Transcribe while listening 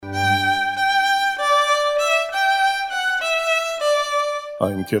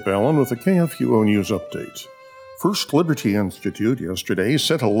I'm Kip Allen with the KFUO News Update. First Liberty Institute yesterday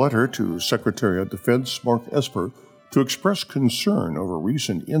sent a letter to Secretary of Defense Mark Esper to express concern over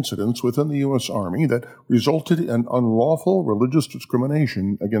recent incidents within the U.S. Army that resulted in unlawful religious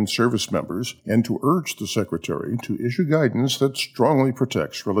discrimination against service members, and to urge the Secretary to issue guidance that strongly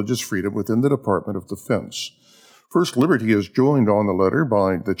protects religious freedom within the Department of Defense. First Liberty is joined on the letter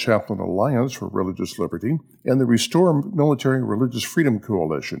by the Chaplain Alliance for Religious Liberty and the Restore Military Religious Freedom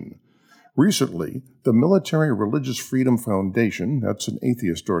Coalition. Recently, the Military Religious Freedom Foundation, that's an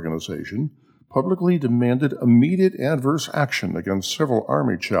atheist organization, publicly demanded immediate adverse action against several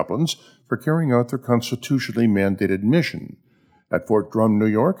Army chaplains for carrying out their constitutionally mandated mission. At Fort Drum, New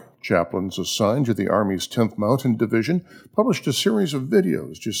York, chaplains assigned to the Army's 10th Mountain Division published a series of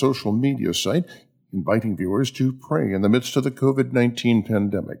videos to social media site inviting viewers to pray in the midst of the COVID-19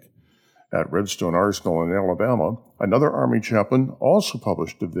 pandemic. At Redstone Arsenal in Alabama, another Army chaplain also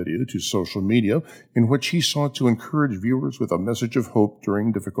published a video to social media in which he sought to encourage viewers with a message of hope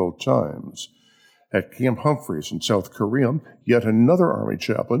during difficult times. At Camp Humphreys in South Korea, yet another Army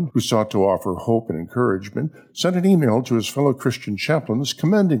chaplain who sought to offer hope and encouragement sent an email to his fellow Christian chaplains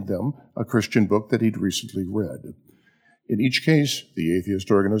commending them a Christian book that he'd recently read. In each case, the atheist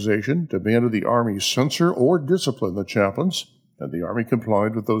organization demanded the Army censor or discipline the chaplains, and the Army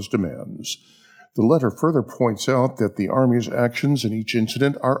complied with those demands. The letter further points out that the Army's actions in each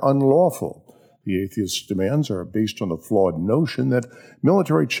incident are unlawful. The atheist demands are based on the flawed notion that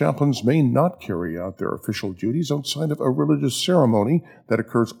military chaplains may not carry out their official duties outside of a religious ceremony that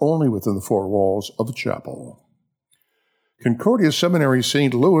occurs only within the four walls of a chapel. Concordia Seminary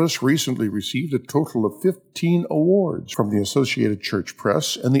St. Louis recently received a total of 15 awards from the Associated Church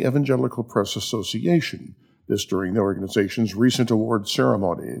Press and the Evangelical Press Association, this during the organization's recent award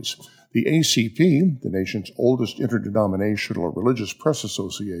ceremonies. The ACP, the nation's oldest interdenominational religious press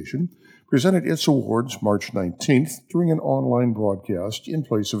association, presented its awards March 19th during an online broadcast in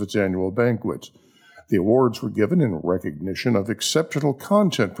place of its annual banquet. The awards were given in recognition of exceptional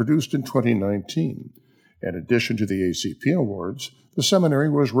content produced in 2019. In addition to the ACP awards, the seminary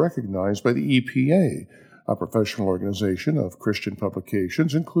was recognized by the EPA, a professional organization of Christian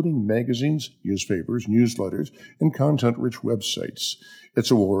publications, including magazines, newspapers, newsletters, and content-rich websites.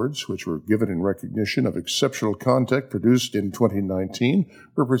 Its awards, which were given in recognition of exceptional content produced in 2019,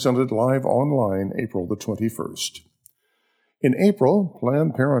 were presented live online April the 21st. In April,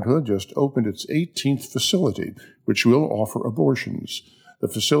 Planned Parenthood just opened its 18th facility, which will offer abortions. The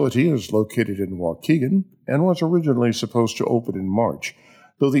facility is located in Waukegan and was originally supposed to open in March.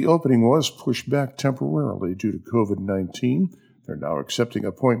 Though the opening was pushed back temporarily due to COVID-19, they're now accepting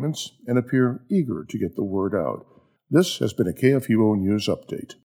appointments and appear eager to get the word out. This has been a KFUO News Update.